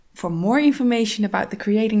For more information about the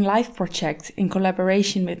Creating Life project in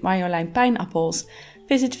collaboration with Marjolein Pijnappels,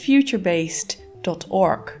 visit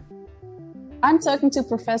futurebased.org. I'm talking to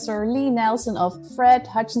Professor Lee Nelson of Fred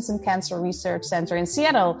Hutchinson Cancer Research Center in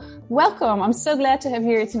Seattle. Welcome. I'm so glad to have you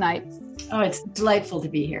here tonight. Oh, it's delightful to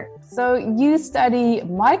be here. So you study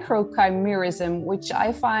microchimerism, which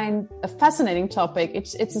I find a fascinating topic.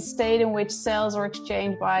 It's a state in which cells are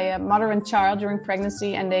exchanged by a mother and child during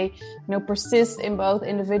pregnancy, and they persist in both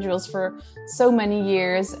individuals for so many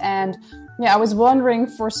years. And I was wondering,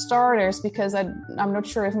 for starters, because I'm not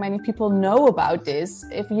sure if many people know about this,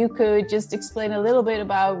 if you could just explain a little bit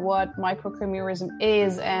about what microchimerism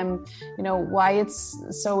is and, why it's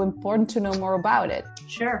so important to know more about it.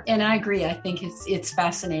 Sure. And I agree. I think it's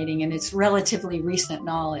fascinating and it's relatively recent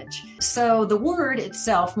knowledge. So the word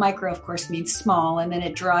itself, micro, of course, means small, and then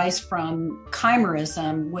it derives from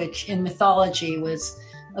chimerism, which in mythology was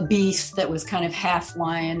a beast that was kind of half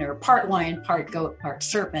lion or part goat, part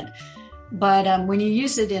serpent. But when you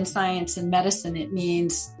use it in science and medicine, it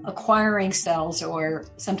means acquiring cells, or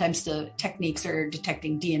sometimes the techniques are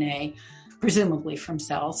detecting DNA, presumably from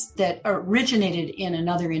cells that originated in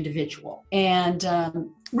another individual. And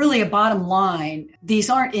really a bottom line, these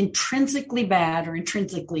aren't intrinsically bad or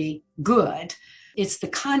intrinsically good. It's the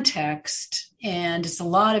context, and it's a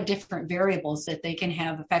lot of different variables that they can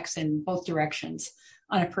have effects in both directions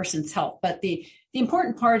on a person's health. But the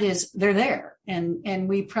important part is they're there, and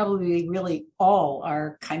we probably really all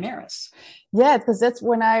are chimeras. Yeah, because that's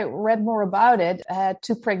when I read more about it. I had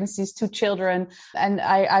 2 pregnancies, 2 children, and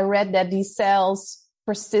I read that these cells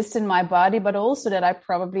persist in my body, but also that I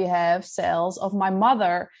probably have cells of my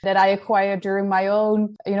mother that I acquired during my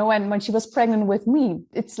own, when she was pregnant with me.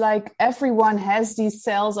 It's like everyone has these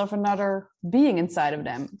cells of another being inside of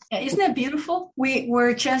them. Isn't that beautiful?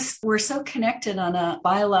 We're so connected on a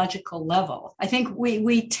biological level. I think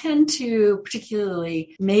we tend to,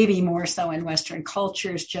 particularly maybe more so in Western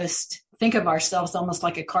cultures, just think of ourselves almost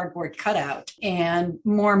like a cardboard cutout and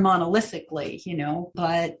more monolithically,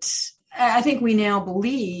 but I think we now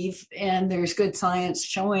believe, and there's good science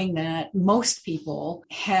showing, that most people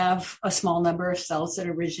have a small number of cells that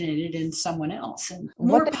originated in someone else. And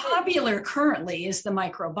more popular currently is the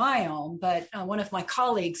microbiome, but one of my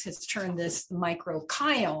colleagues has termed this the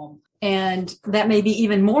microchiome. And that may be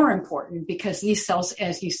even more important because these cells,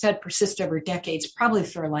 as you said, persist over decades, probably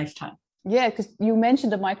through a lifetime. Yeah, because you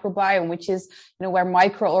mentioned the microbiome, which is, where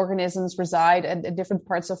microorganisms reside at different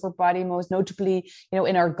parts of our body, most notably,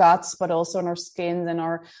 in our guts, but also in our skin and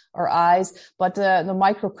our eyes. But the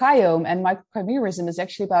microchiome and microchimerism is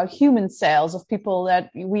actually about human cells of people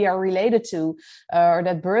that we are related to or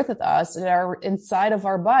that birthed us, that are inside of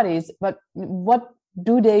our bodies. But what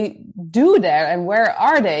do they do there, and where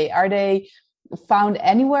are they? Are they found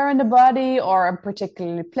anywhere in the body or in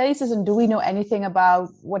particular places? And do we know anything about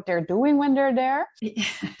what they're doing when they're there?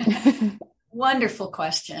 Wonderful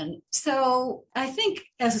question. So I think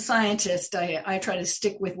as a scientist, I try to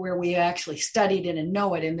stick with where we actually studied it and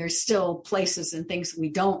know it. And there's still places and things we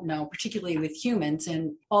don't know, particularly with humans.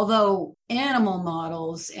 And although animal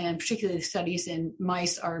models and particularly studies in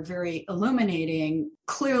mice are very illuminating,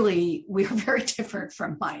 clearly we are very different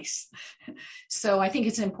from mice. So I think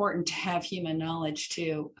it's important to have human knowledge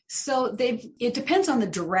too. So it depends on the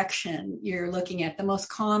direction you're looking at. The most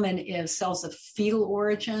common is cells of fetal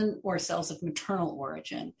origin or cells of maternal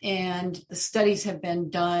origin. And the studies have been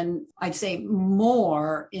done, I'd say,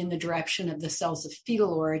 more in the direction of the cells of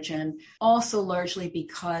fetal origin, also largely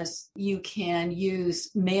because you can use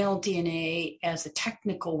male DNA as a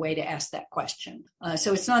technical way to ask that question.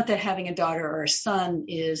 So it's not that having a daughter or a son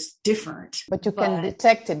is different. But you can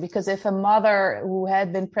detect it, because if a mother who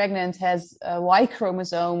had been pregnant has Y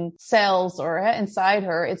chromosome cells or inside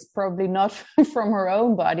her, it's probably not from her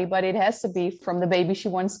own body, but it has to be from the baby she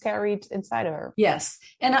once carried inside of her. Yes.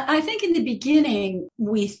 And I think in the beginning,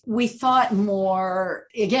 we thought more,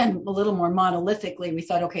 again, a little more monolithically. We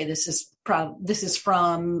thought, okay, this is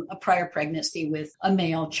from a prior pregnancy with a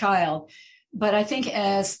male child. But I think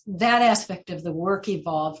as that aspect of the work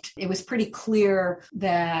evolved, it was pretty clear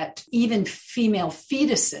that even female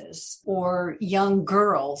fetuses or young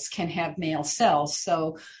girls can have male cells.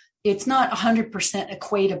 So it's not 100%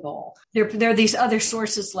 equatable. There are these other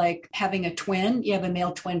sources like having a twin. You have a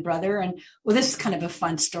male twin brother. And well, this is kind of a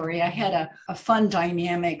fun story. I had a fun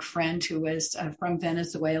dynamic friend who was from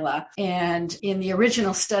Venezuela. And in the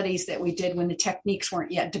original studies that we did when the techniques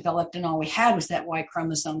weren't yet developed and all we had was that Y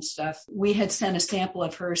chromosome stuff, we had sent a sample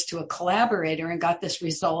of hers to a collaborator and got this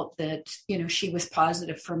result that, she was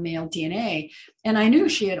positive for male DNA. And I knew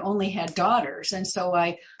she had only had daughters. And so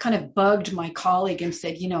I kind of bugged my colleague and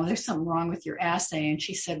said, there's something wrong with your assay. And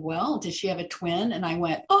she said, well, did she have a twin? And I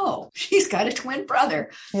went, oh, she's got a twin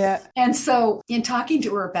brother. Yeah. And so in talking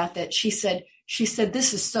to her about that, she said,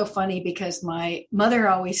 this is so funny because my mother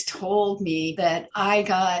always told me that I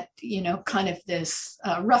got, kind of this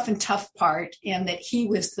rough and tough part, and that he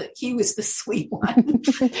was the sweet one.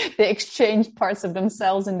 They exchanged parts of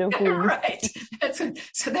themselves in the womb. Right.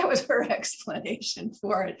 So that was her explanation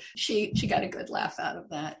for it. She got a good laugh out of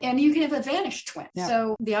that. And you can have a vanished twin. Yeah.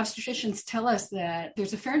 So the obstetricians tell us that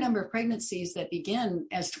there's a fair number of pregnancies that begin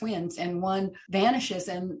as twins and one vanishes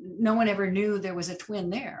and no one ever knew there was a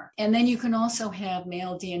twin there. And then you can also have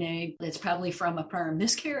male DNA that's probably from a prior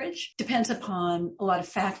miscarriage. Depends upon a lot of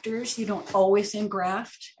factors. You don't always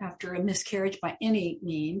engraft after a miscarriage by any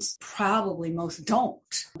means. Probably most don't,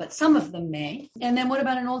 but some of them may. And then what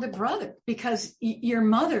about an older brother? Because your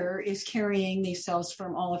mother is carrying these cells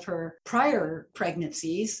from all of her prior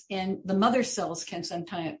pregnancies, and the mother cells can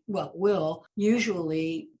sometimes, will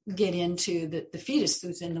usually get into the fetus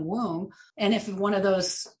who's in the womb. And if one of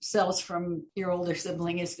those cells from your older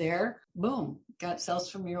sibling is there, boom, got cells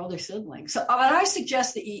from your older sibling. So I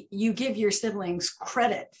suggest that you give your siblings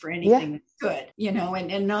credit for anything that's good,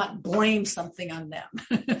 and not blame something on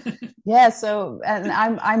them. Yeah. So, and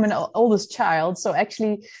I'm an oldest child. So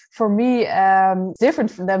actually for me, different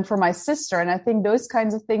from them for my sister. And I think those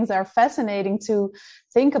kinds of things are fascinating to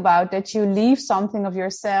think about, that you leave something of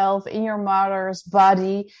yourself in your mother's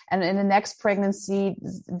body, and in the next pregnancy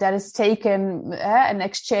that is taken and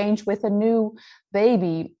exchanged with a new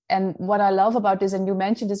baby. And what I love about this, and you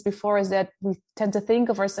mentioned this before, is that we tend to think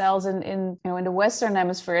of ourselves in the Western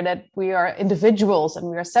hemisphere that we are individuals and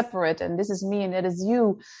we are separate, and this is me and that is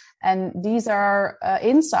you. And these are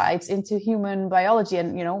insights into human biology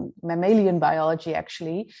and, mammalian biology,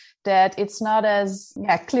 actually, that it's not as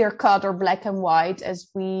clear cut or black and white as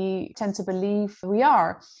we tend to believe we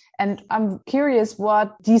are. And I'm curious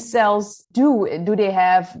what these cells do. Do they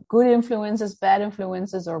have good influences, bad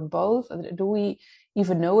influences, or both? Do we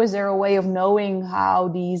even know? Is there a way of knowing how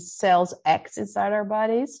these cells act inside our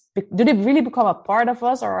bodies? Do they really become a part of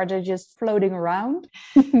us, or are they just floating around?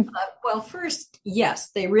 Well, first,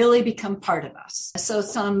 yes, they really become part of us. So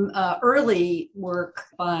some early work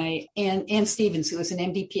by Ann Stevens, who was an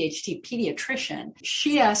MD, PhD pediatrician,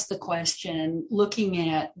 she asked the question, looking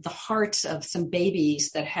at the hearts of some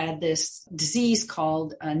babies that had this disease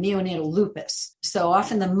called neonatal lupus. So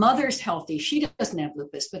often the mother's healthy, she doesn't have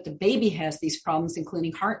lupus, but the baby has these problems,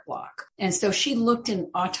 including heart block. And so she looked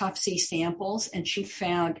in autopsy samples and she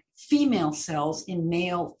found female cells in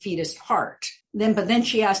male fetus heart. But then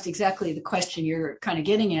she asked exactly the question you're kind of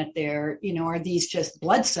getting at there. Are these just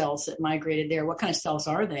blood cells that migrated there? What kind of cells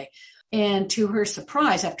are they? And to her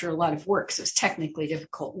surprise, after a lot of work, because it was technically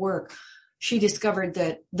difficult work, she discovered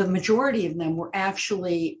that the majority of them were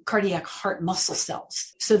actually cardiac heart muscle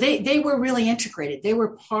cells. So they were really integrated. They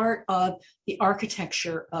were part of the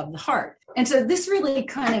architecture of the heart. And so this really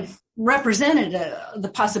kind of represented the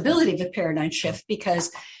possibility of a paradigm shift,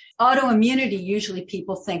 because autoimmunity, usually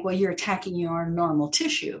people think, well, you're attacking your normal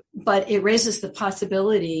tissue, but it raises the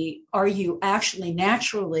possibility, are you actually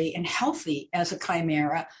naturally and healthy as a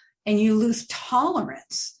chimera, and you lose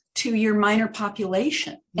tolerance to your minor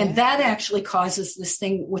population. Yeah. And that actually causes this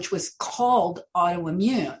thing which was called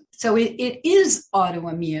autoimmune. So it is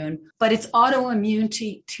autoimmune, but it's autoimmune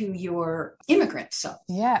to your immigrant cells.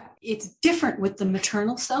 Yeah. It's different with the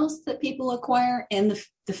maternal cells that people acquire and the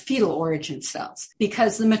fetal origin cells,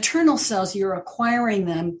 because the maternal cells, you're acquiring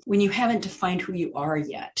them when you haven't defined who you are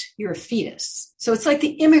yet. You're a fetus. So it's like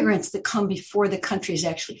the immigrants that come before the country is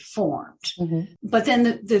actually formed. Mm-hmm. But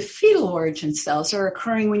then the fetal origin cells are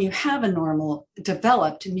occurring when you have a normal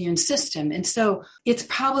developed immune system. And so it's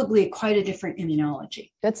probably quite a different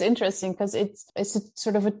immunology. That's interesting, because it's a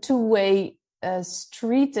sort of a two-way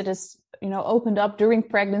street that is opened up during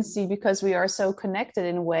pregnancy, because we are so connected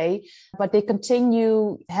in a way, but they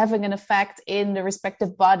continue having an effect in the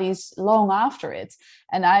respective bodies long after it.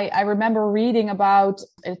 And I remember reading about,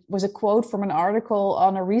 it was a quote from an article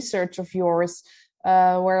on a research of yours,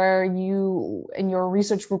 where you, in your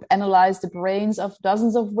research group, analyzed the brains of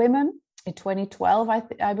dozens of women in 2012,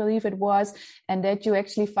 I believe it was, and that you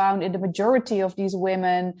actually found in the majority of these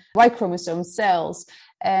women Y chromosome cells.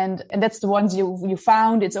 And that's the ones you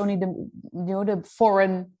found. It's only the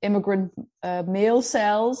foreign immigrant male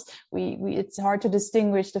cells. It's hard to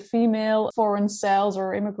distinguish the female foreign cells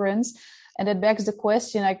or immigrants. And it begs the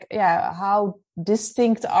question, like, how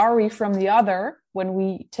distinct are we from the other when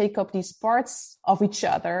we take up these parts of each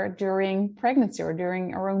other during pregnancy or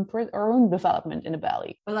during our own development in the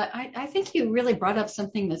belly? Well, I think you really brought up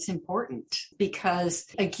something that's important because,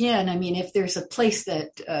 again, I mean, if there's a place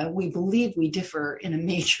that we believe we differ in a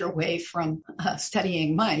major way from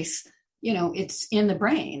studying mice, it's in the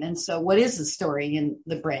brain. And so what is the story in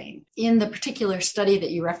the brain? In the particular study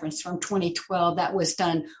that you referenced from 2012, that was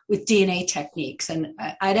done with DNA techniques. And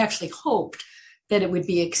I'd actually hoped that it would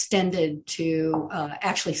be extended to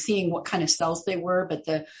actually seeing what kind of cells they were. But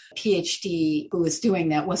the PhD who was doing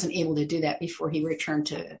that wasn't able to do that before he returned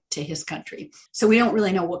to his country. So we don't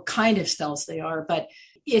really know what kind of cells they are. But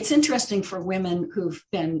it's interesting for women who've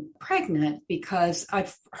been pregnant because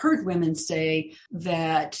I've heard women say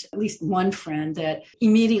that, at least one friend, that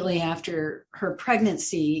immediately after her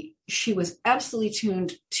pregnancy, she was absolutely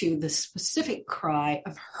tuned to the specific cry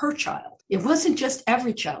of her child. It wasn't just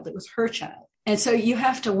every child, it was her child. And so you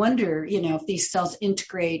have to wonder, if these cells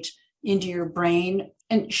integrate into your brain.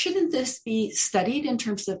 And shouldn't this be studied in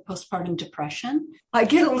terms of postpartum depression? I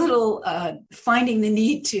get a little finding the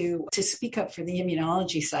need to speak up for the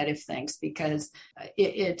immunology side of things because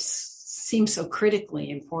it seems so critically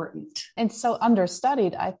important. And so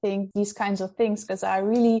understudied, I think, these kinds of things, because I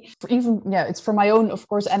really, it's from my own, of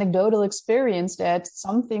course, anecdotal experience that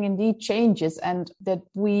something indeed changes and that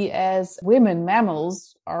we as women,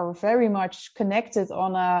 mammals, are very much connected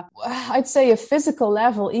on I'd say a physical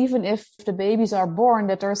level, even if the babies are born,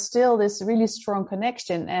 that there's still this really strong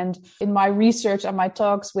connection. And in my research and my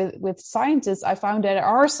talks with scientists, I found that there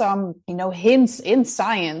are some, hints in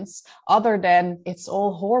science other than it's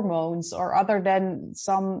all hormones or other than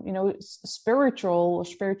some,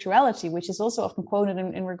 spirituality, which is also often quoted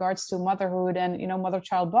in regards to motherhood and,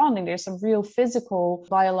 mother-child bonding. There's some real physical,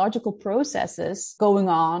 biological processes going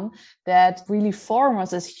on that really form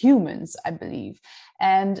us as humans, I believe.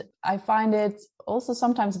 And I find it also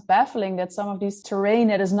sometimes baffling that some of these terrain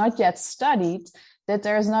that is not yet studied, that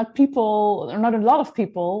there's not a lot of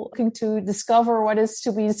people looking to discover what is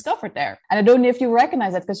to be discovered there. And I don't know if you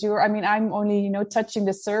recognize that because I'm only, touching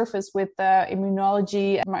the surface with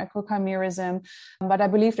immunology, microchimerism, but I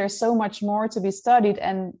believe there's so much more to be studied.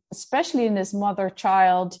 And especially in this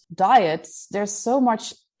mother-child diets, there's so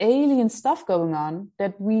much alien stuff going on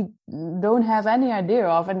that we don't have any idea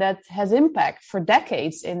of, and that has impact for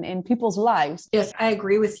decades in people's lives. Yes, I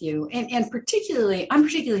agree with you. And I'm particularly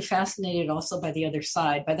fascinated also by the other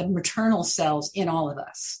side, by the maternal cells in all of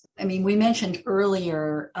us. I mean, we mentioned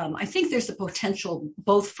earlier, I think there's a potential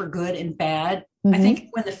both for good and bad. Mm-hmm. I think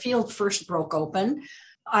when the field first broke open,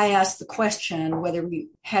 I asked the question whether we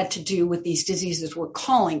had to do with these diseases we're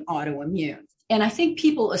calling autoimmune. And I think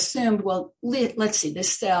people assumed, well, let's see,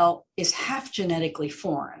 this cell is half genetically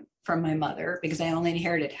foreign from my mother because I only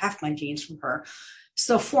inherited half my genes from her.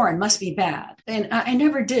 So foreign must be bad. And I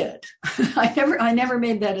never did. I never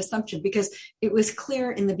made that assumption because it was clear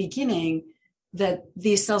in the beginning that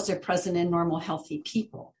these cells are present in normal, healthy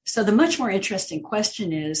people. So the much more interesting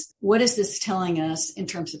question is, what is this telling us in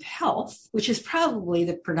terms of health, which is probably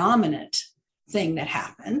the predominant thing that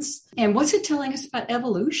happens, and what's it telling us about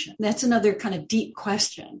evolution? That's another kind of deep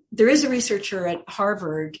question. There is a researcher at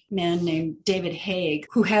Harvard, a man named David Haig,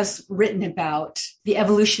 who has written about the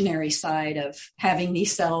evolutionary side of having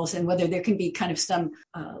these cells and whether there can be kind of some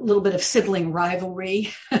little bit of sibling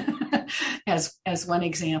rivalry as one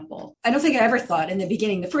example. I don't think I ever thought in the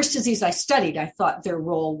beginning, the first disease I studied, I thought their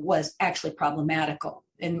role was actually problematical.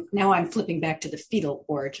 And now I'm flipping back to the fetal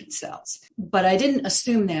origin cells. But I didn't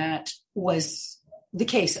assume that was the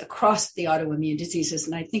case across the autoimmune diseases.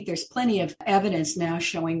 And I think there's plenty of evidence now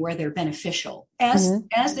showing where they're beneficial, as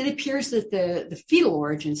it appears that the fetal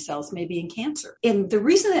origin cells may be in cancer. And the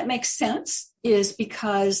reason that makes sense is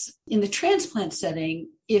because in the transplant setting,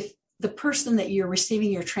 if the person that you're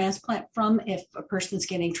receiving your transplant from, if a person's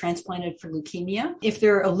getting transplanted for leukemia, if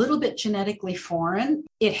they're a little bit genetically foreign,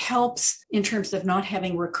 it helps in terms of not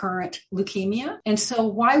having recurrent leukemia. And so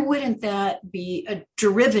why wouldn't that be a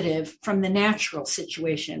derivative from the natural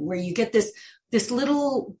situation where you get this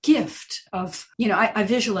little gift of, I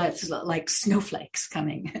visualize like snowflakes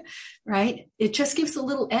coming, right? It just gives a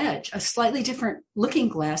little edge, a slightly different looking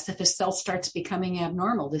glass if a cell starts becoming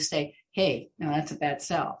abnormal to say, hey, no, that's a bad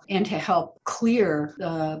cell, and to help clear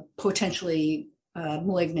the potentially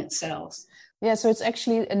malignant cells. Yeah, so it's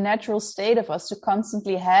actually a natural state of us to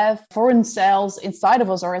constantly have foreign cells inside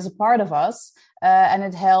of us or as a part of us and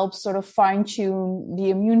it helps sort of fine tune the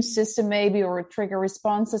immune system maybe, or trigger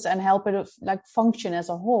responses and help it like function as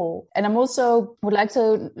a whole. And I'm also would like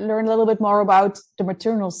to learn a little bit more about the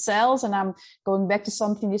maternal cells. And I'm going back to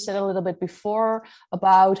something you said a little bit before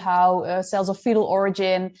about how cells of fetal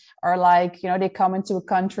origin are like, they come into a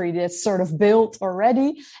country that's sort of built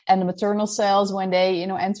already. And the maternal cells, when they,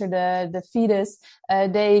 enter the fetus,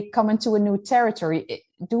 they come into a new territory.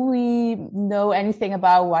 Do we know anything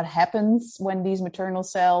about what happens when these maternal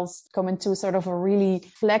cells come into sort of a really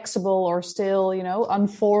flexible or still,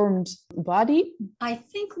 unformed body? I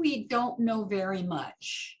think we don't know very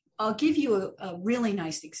much. I'll give you a really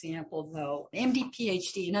nice example, though. MD,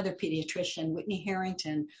 PhD, another pediatrician, Whitney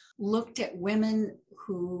Harrington, looked at women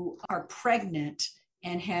who are pregnant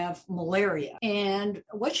and have malaria. And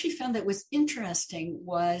what she found that was interesting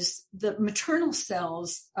was the maternal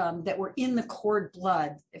cells that were in the cord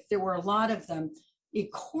blood, if there were a lot of them,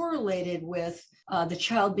 it correlated with the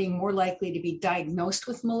child being more likely to be diagnosed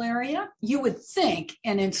with malaria. You would think,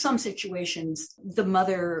 and in some situations, the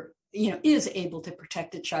mother is able to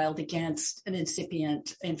protect a child against an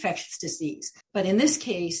incipient infectious disease. But in this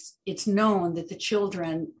case, it's known that the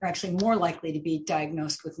children are actually more likely to be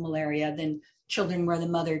diagnosed with malaria than children where the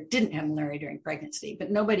mother didn't have malaria during pregnancy, but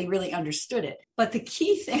nobody really understood it. But the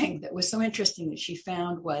key thing that was so interesting that she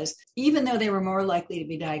found was, even though they were more likely to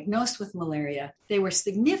be diagnosed with malaria, they were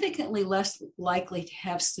significantly less likely to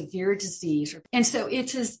have severe disease. And so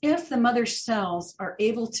it's as if the mother's cells are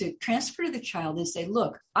able to transfer to the child and say,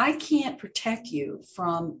 look, I can't protect you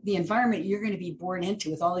from the environment you're going to be born into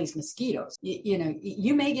with all these mosquitoes.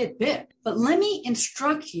 You may get bit, but let me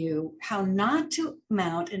instruct you how not to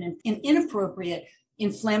mount an inappropriate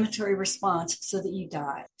inflammatory response so that you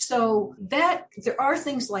die. So that there are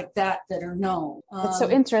things like that are known. It's so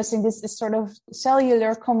interesting. This is sort of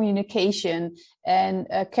cellular communication and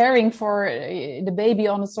caring for the baby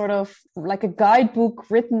on a sort of like a guidebook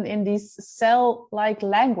written in these cell-like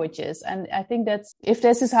languages. And I think that's, if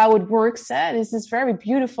this is how it works, this is very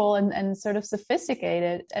beautiful and sort of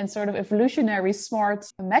sophisticated and sort of evolutionary smart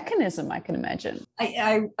mechanism, I can imagine.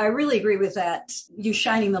 I really agree with that. You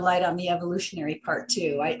shining the light on the evolutionary part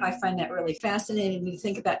too. I find that really fascinating when you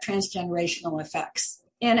think about transgenerational effects.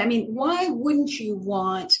 And I mean, why wouldn't you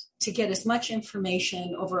want to get as much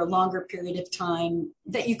information over a longer period of time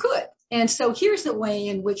that you could? And so here's the way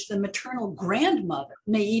in which the maternal grandmother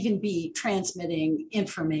may even be transmitting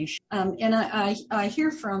information. And I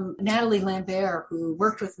hear from Natalie Lambert, who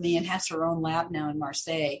worked with me and has her own lab now in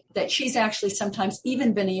Marseille, that she's actually sometimes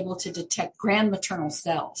even been able to detect grandmaternal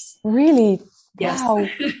cells. Really? Yes. Wow.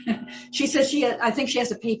 She says I think she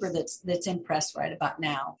has a paper that's in press right about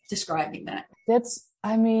now describing that.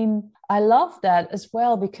 I love that as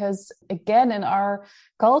well, because again, in our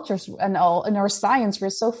cultures and in our science, we're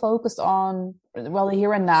so focused on, the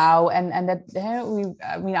here and now. And that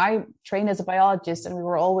I trained as a biologist, and we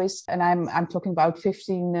were always, and I'm talking about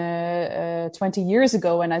 20 years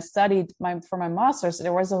ago when I studied for my master's,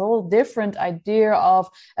 there was a whole different idea of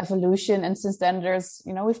evolution. And since then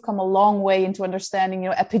we've come a long way into understanding,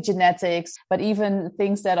 epigenetics, but even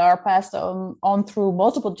things that are passed on through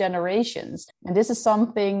multiple generations. And this is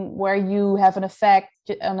something where you have an effect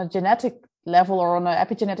on a genetic level or on an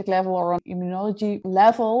epigenetic level or on immunology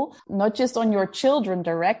level, not just on your children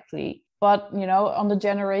directly, but, on the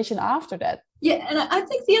generation after that. Yeah. And I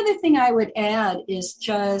think the other thing I would add is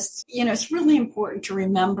just, it's really important to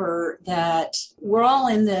remember that we're all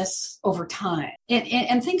in this over time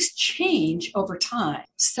and things change over time.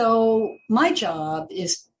 So my job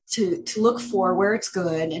is to look for where it's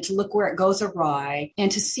good and to look where it goes awry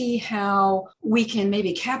and to see how we can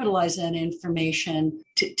maybe capitalize on information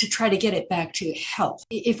to try to get it back to health.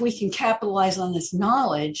 If we can capitalize on this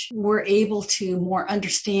knowledge, we're able to more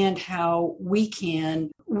understand how we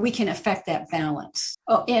can affect that balance.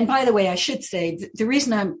 Oh, and by the way, I should say the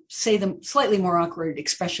reason I say the slightly more awkward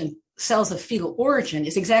expression, cells of fetal origin,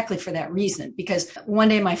 is exactly for that reason. Because one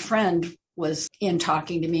day my friend was in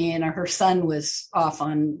talking to me and her son was off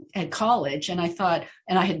at college. And I thought,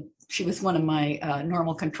 she was one of my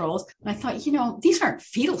normal controls. And I thought, these aren't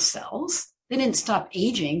fetal cells. They didn't stop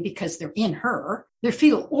aging because they're in her. They're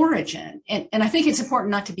fetal origin. And I think it's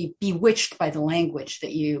important not to be bewitched by the language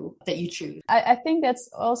that you choose. I think that's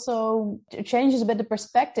also changes a bit the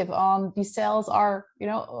perspective on these cells are,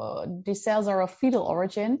 these cells are of fetal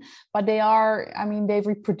origin, but they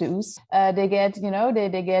reproduce. They get,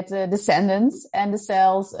 they get descendants, and the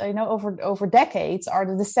cells, over decades are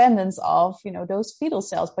the descendants of, those fetal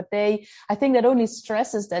cells. But I think that only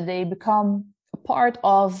stresses that they become a part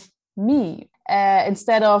of me.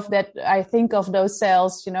 instead of that, I think of those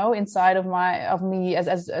cells, inside of me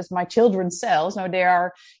as my children's cells. No, they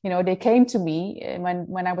are, they came to me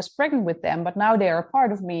when I was pregnant with them, but now they are a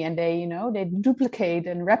part of me, and they, they duplicate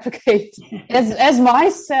and replicate as my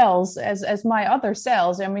cells, as my other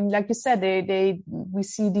cells. I mean, like you said, we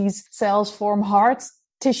see these cells form heart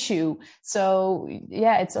tissue. So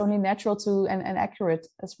yeah, it's only natural to and accurate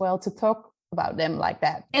as well to talk about them like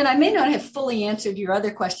that. And I may not have fully answered your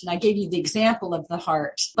other question. I gave you the example of the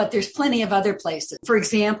heart, but there's plenty of other places. For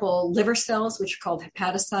example, liver cells, which are called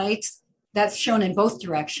hepatocytes, that's shown in both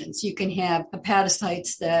directions. You can have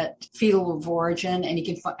hepatocytes that fetal of origin, and you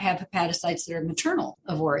can have hepatocytes that are maternal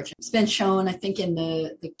of origin. It's been shown, I think, in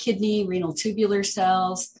the kidney, renal tubular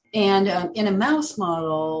cells. And in a mouse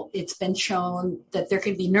model, it's been shown that there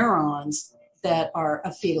can be neurons that are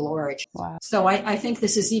of fetal origin. Wow. So I think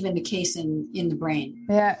this is even the case in the brain.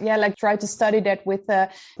 Yeah, like try to study that with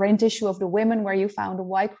the brain tissue of the women where you found a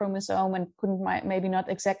Y chromosome and couldn't maybe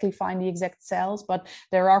not exactly find the exact cells, but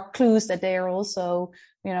there are clues that they are also,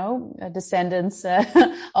 descendants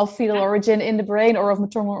of fetal origin in the brain or of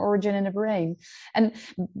maternal origin in the brain. And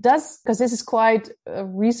because this is quite a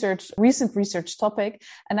recent research topic,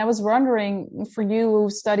 and I was wondering, for you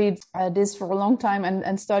who studied this for a long time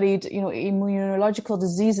and studied, immunological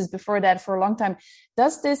diseases before that for a long time,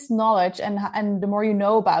 does this knowledge and the more you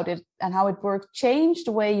know about it and how it works change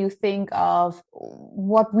the way you think of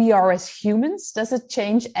what we are as humans? Does it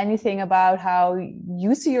change anything about how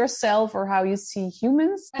you see yourself or how you see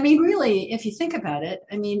humans? I mean, really, if you think about it,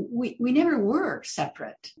 I mean, we never were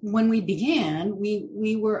separate. When we began,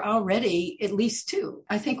 we were already at least two.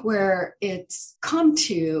 I think where it's come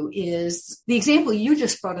to is the example you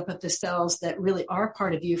just brought up of the cells that really are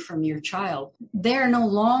part of you from your child. They're no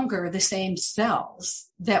longer the same cells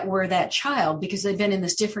that were that child because they've been in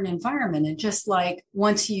this different environment. And just like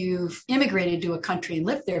once you've immigrated to a country and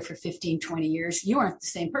lived there for 15, 20 years, you aren't the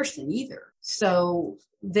same person either. So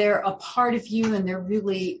they're a part of you, and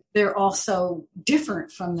they're also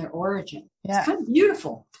different from their origin. Yeah. It's kind of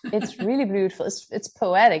beautiful. It's really beautiful. It's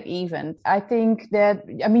poetic even. I think that,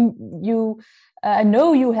 I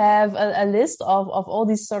know you have a list of all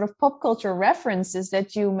these sort of pop culture references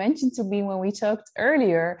that you mentioned to me when we talked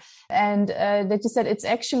earlier, and that you said it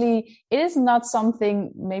is not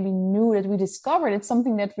something maybe new that we discovered. It's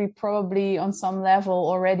something that we probably on some level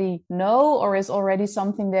already know, or is already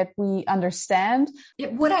something that we understand.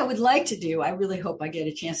 What I would like to do, I really hope I get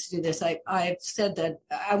a chance to do this. I've said that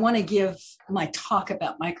I want to give my talk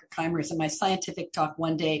about microchimerism, my scientific talk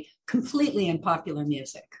one day, completely in popular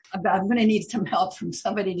music. I'm going to need some help from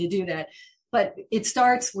somebody to do that. But it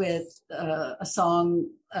starts with a song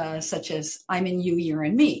such as I'm in You, You're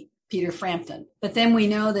in Me, Peter Frampton. But then we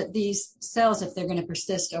know that these cells, if they're going to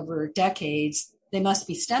persist over decades, they must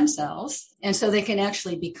be stem cells. And so they can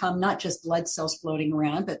actually become not just blood cells floating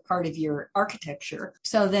around, but part of your architecture.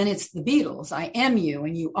 So then it's the Beatles. I am you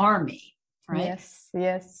and you are me. Right?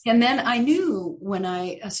 Yes. And then I knew when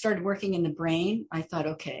I started working in the brain, I thought,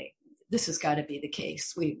 okay, this has got to be the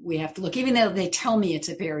case. We have to look, even though they tell me it's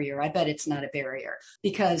a barrier, I bet it's not a barrier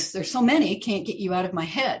because there's so many, can't get you out of my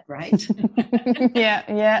head, right?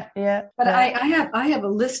 Yeah. But I have a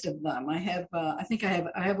list of them. I have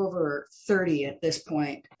over 30 at this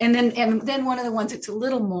point. And then one of the ones that's a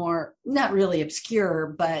little more, not really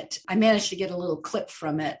obscure, but I managed to get a little clip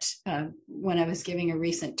from it when I was giving a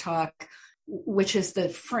recent talk, which is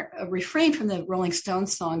the refrain from the Rolling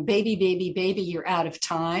Stones song, Baby, Baby, Baby, You're Out of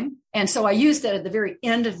Time. And so I used that at the very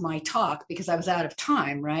end of my talk because I was out of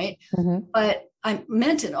time, right? Mm-hmm. But I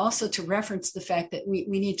meant it also to reference the fact that we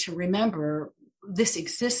need to remember this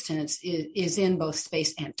existence is in both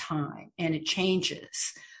space and time, and it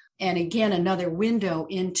changes. And again, another window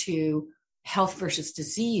into health versus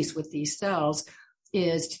disease with these cells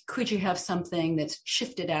is, could you have something that's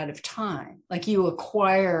shifted out of time? Like you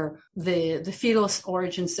acquire the fetal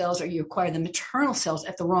origin cells or you acquire the maternal cells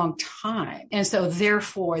at the wrong time. And so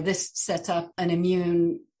therefore this sets up an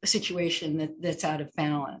immune situation that's out of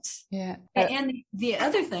balance. Yeah. And the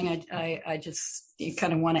other thing I just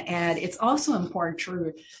kind of want to add, it's also important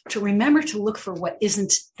to remember to look for what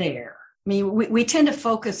isn't there. I mean, we tend to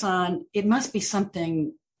focus on, it must be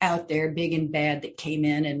something out there, big and bad, that came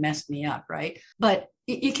in and messed me up, right? But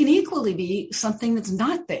it can equally be something that's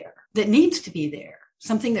not there, that needs to be there,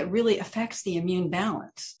 something that really affects the immune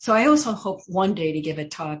balance. So I also hope one day to give a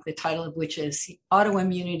talk, the title of which is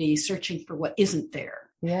Autoimmunity, Searching for What Isn't There.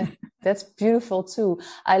 Yeah, that's beautiful too.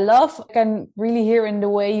 I can really hear in the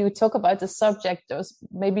way you talk about the subject,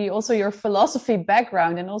 maybe also your philosophy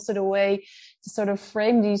background and also the way to sort of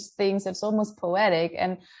frame these things. It's almost poetic.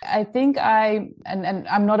 And I think and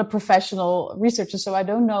I'm not a professional researcher, so I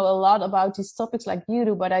don't know a lot about these topics like you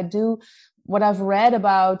do, but I do. What I've read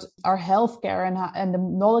about our healthcare and the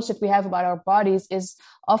knowledge that we have about our bodies is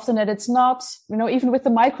often that it's not, even with the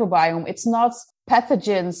microbiome, it's not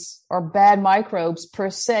pathogens or bad microbes per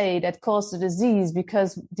se that cause the disease,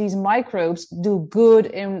 because these microbes do good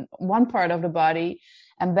in one part of the body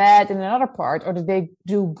and bad in another part, or they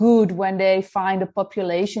do good when they find a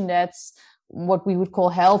population that's what we would call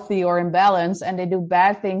healthy or in balance, and they do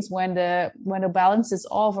bad things when the balance is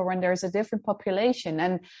off or when there's a different population.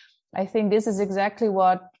 And I think this is exactly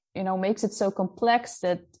what, makes it so complex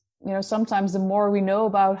that, sometimes the more we know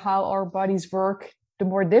about how our bodies work, the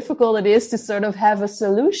more difficult it is to sort of have a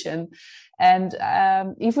solution. And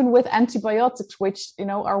even with antibiotics, which,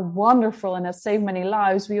 are wonderful and have saved many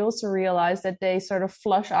lives, we also realize that they sort of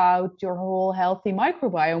flush out your whole healthy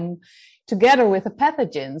microbiome together with the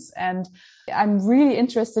pathogens. And I'm really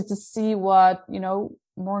interested to see what,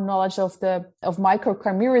 more knowledge of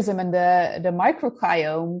microchimerism and the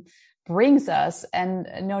microbiome brings us, and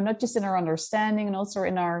not just in our understanding and also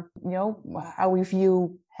in our how we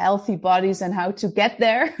view healthy bodies and how to get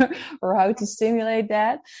there or how to stimulate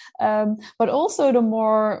that, but also the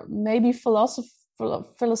more maybe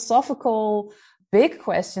philosophical big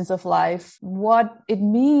questions of life, what it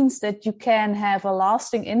means that you can have a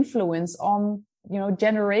lasting influence on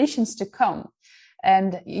generations to come.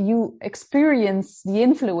 And you experience the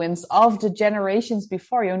influence of the generations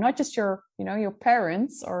before you, not just your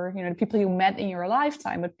parents or, the people you met in your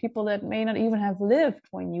lifetime, but people that may not even have lived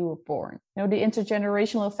when you were born. The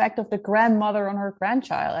intergenerational effect of the grandmother on her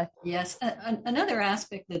grandchild. Yes. Another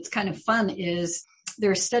aspect that's kind of fun is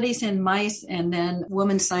there are studies in mice, and then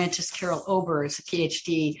woman scientist Carol Ober, is a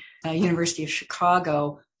PhD, University of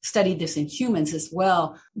Chicago, studied this in humans as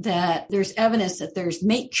well, that there's evidence that there's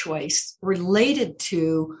mate choice related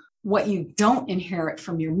to what you don't inherit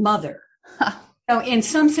from your mother. Now, in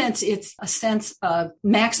some sense, it's a sense of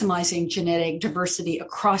maximizing genetic diversity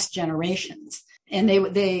across generations. And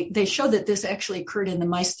they show that this actually occurred in the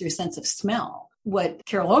mice through a sense of smell. What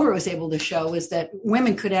Carol Ober was able to show is that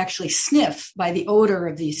women could actually sniff by the odor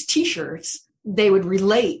of these t-shirts. They would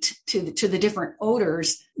relate to the different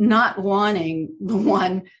odors, not wanting the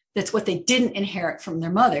one that's what they didn't inherit from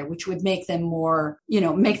their mother, which would make them more,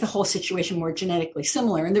 make the whole situation more genetically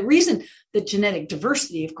similar. And the reason that genetic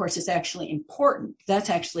diversity, of course, is actually important,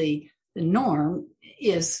 that's actually the norm,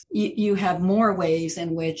 is you have more ways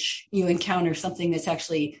in which you encounter something that's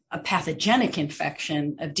actually a pathogenic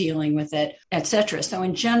infection of dealing with it, et cetera. So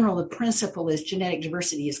in general, the principle is genetic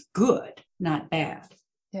diversity is good, not bad.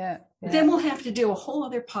 Yeah. Then we'll have to do a whole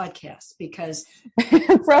other podcast because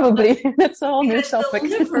probably that's a whole new topic.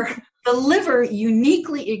 The liver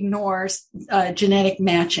uniquely ignores genetic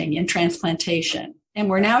matching in transplantation. And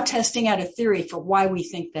we're now testing out a theory for why we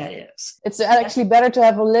think that is. It's actually better to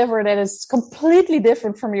have a liver that is completely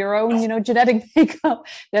different from your own, genetic makeup,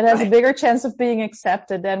 that has a bigger chance of being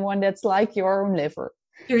accepted than one that's like your own liver.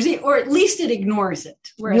 Or at least it ignores it.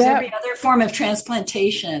 Whereas every other form of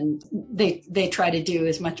transplantation, they try to do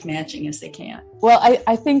as much matching as they can. Well,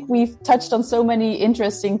 I think we've touched on so many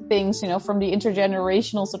interesting things, from the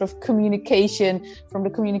intergenerational sort of communication, from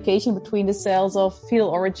the communication between the cells of fetal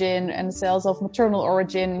origin and the cells of maternal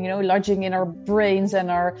origin, lodging in our brains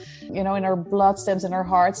and our, in our blood stems and our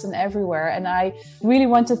hearts and everywhere. And I really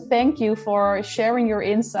want to thank you for sharing your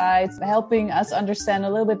insights, helping us understand a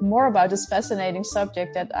little bit more about this fascinating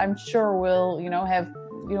subject that I'm sure will,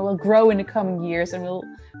 will grow in the coming years, and we'll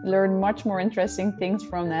learn much more interesting things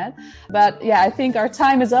from that. But I think our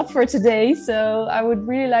time is up for today. So I would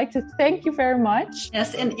really like to thank you very much.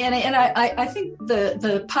 Yes, and I think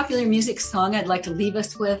the popular music song I'd like to leave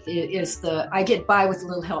us with is I Get By With a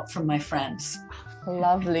Little Help From My Friends.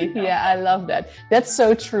 Lovely. Yeah, I love that. That's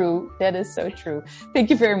so true. That is so true. Thank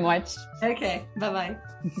you very much. Okay, bye-bye.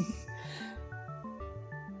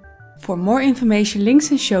 For more information, links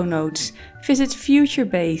and show notes, visit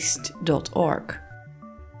futurebased.org.